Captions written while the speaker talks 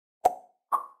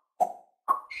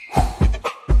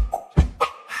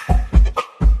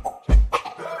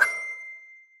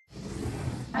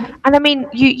And I mean,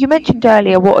 you mentioned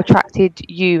earlier what attracted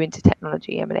you into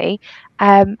technology, Emily.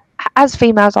 As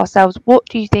females ourselves, what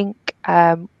do you think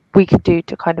we could do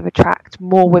to kind of attract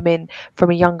more women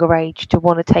from a younger age to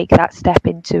want to take that step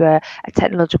into a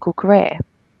technological career?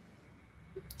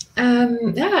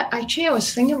 Yeah, actually, I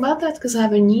was thinking about that because I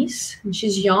have a niece and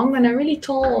she's young, and I really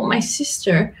told my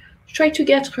sister to try to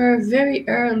get her very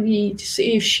early to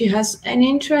see if she has any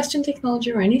interest in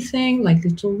technology or anything, like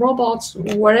little robots,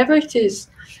 whatever it is,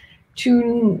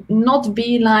 to not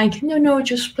be like, no, no,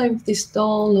 just play with this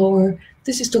doll, or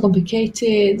this is too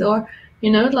complicated, or,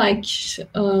 like,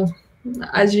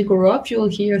 as you grow up, you'll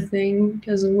hear things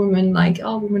as a woman like,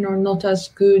 oh, women are not as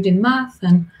good in math,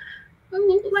 and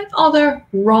like other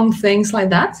wrong things like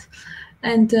that.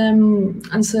 And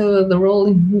so the role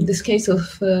in this case of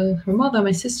her mother,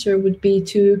 my sister, would be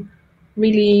to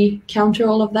really counter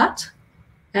all of that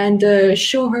and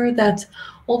show her that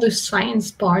all the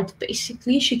science part,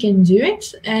 basically, she can do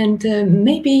it. And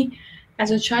maybe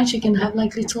as a child, she can have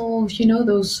like little,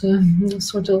 those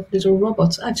sort of little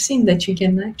robots. I've seen that you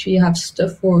can actually have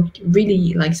stuff for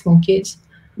really like small kids.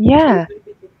 Yeah.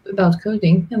 About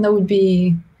coding, and that would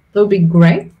be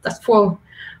great. That's for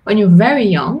when you're very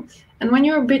young. And when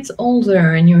you're a bit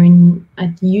older and you're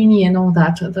at uni and all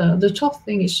that, the tough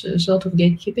thing is sort of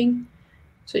gatekeeping.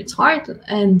 So it's hard,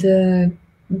 and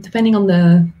depending on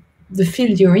the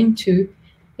field you're into,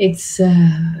 it's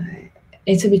a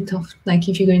bit tough. Like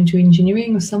if you go into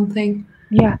engineering or something,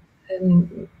 Yeah.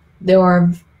 There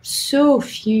are so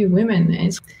few women.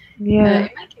 In my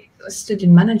case, I studied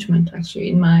management actually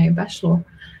in my bachelor,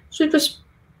 so it was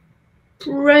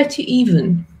pretty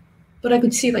even. But I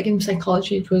could see, like in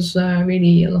psychology, it was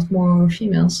really a lot more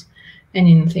females, and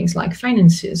in things like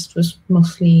finances, it was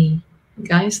mostly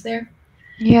guys there.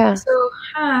 Yeah. So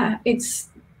it's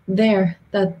there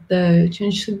that the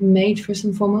change should be made first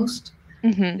and foremost.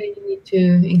 Mm-hmm. You need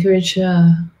to encourage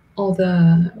all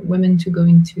the women to go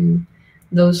into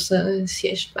those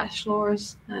CH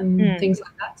bachelors and things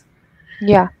like that.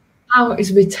 Yeah. Now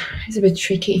it's a bit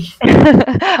tricky.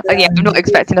 Yeah, I'm not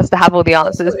expecting us to have all the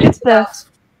answers. It's about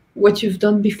what you've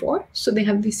done before, so they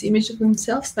have this image of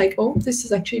themselves, like, oh, this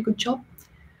is actually a good job,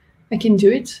 I can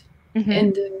do it,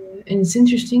 and it's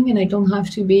interesting, and I don't have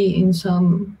to be in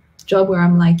some job where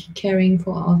I'm like caring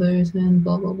for others and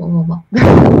blah blah blah blah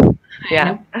blah.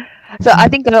 Yeah. So I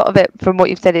think a lot of it, from what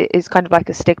you've said, is kind of like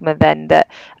a stigma then, that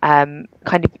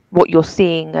kind of what you're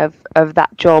seeing of that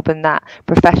job and that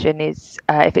profession is,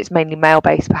 if it's mainly male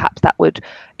based, perhaps that would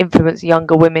influence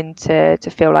younger women to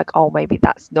feel like, oh, maybe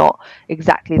that's not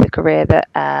exactly the career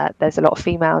that there's a lot of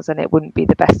females and it wouldn't be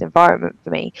the best environment for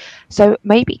me. So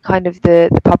maybe kind of the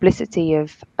publicity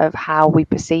of how we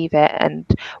perceive it and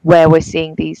where we're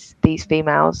seeing these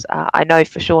females. I know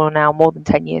for sure now, more than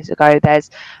 10 years ago,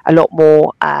 there's a lot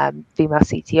more female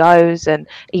CTOs, and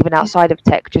even outside of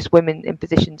tech, just women in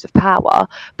positions of power,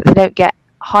 but they don't get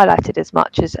highlighted as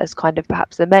much as kind of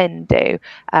perhaps the men do,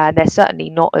 and they're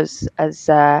certainly not as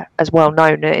well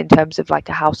known in terms of like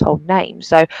a household name.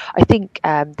 So I think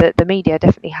that the media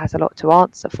definitely has a lot to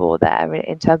answer for there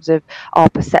in terms of our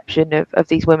perception of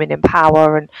these women in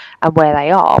power and where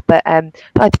they are. But I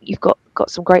think you've got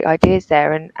some great ideas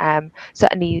there, and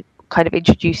certainly kind of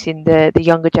introducing the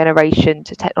younger generation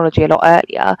to technology a lot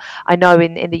earlier. I know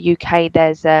in the UK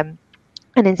there's an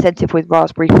incentive with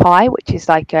Raspberry Pi, which is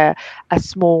like a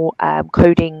small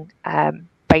coding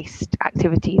based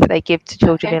activity that they give to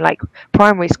children in like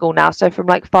primary school now. So from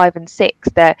like 5 and 6,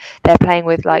 they're playing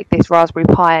with like this Raspberry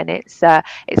Pi, and it's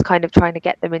kind of trying to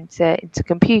get them into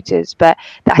computers. But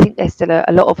I think there's still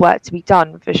a lot of work to be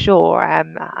done for sure.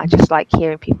 I just like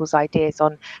hearing people's ideas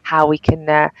on how we can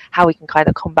kind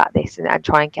of combat this and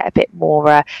try and get a bit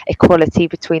more equality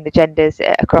between the genders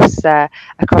across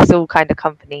all kind of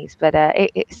companies. But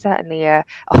it's certainly a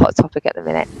hot topic at the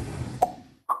minute.